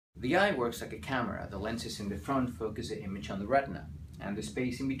The eye works like a camera. The lenses in the front focus the image on the retina, and the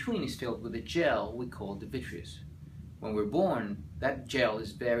space in between is filled with a gel we call the vitreous. When we're born, that gel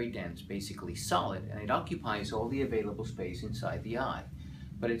is very dense, basically solid, and it occupies all the available space inside the eye.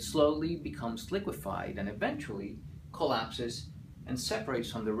 But it slowly becomes liquefied and eventually collapses and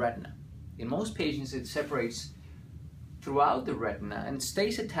separates from the retina. In most patients, it separates throughout the retina and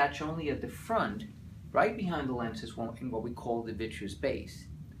stays attached only at the front, right behind the lenses in what we call the vitreous base.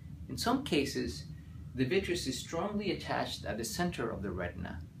 In some cases, the vitreous is strongly attached at the center of the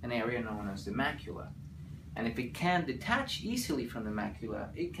retina, an area known as the macula. And if it can't detach easily from the macula,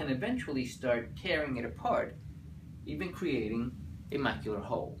 it can eventually start tearing it apart, even creating a macular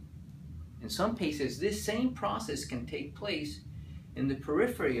hole. In some cases, this same process can take place in the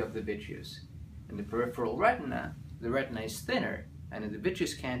periphery of the vitreous. In the peripheral retina, the retina is thinner, and if the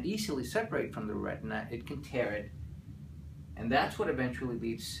vitreous can't easily separate from the retina, it can tear it. And that's what eventually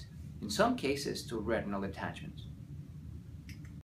leads, in some cases, to retinal detachment.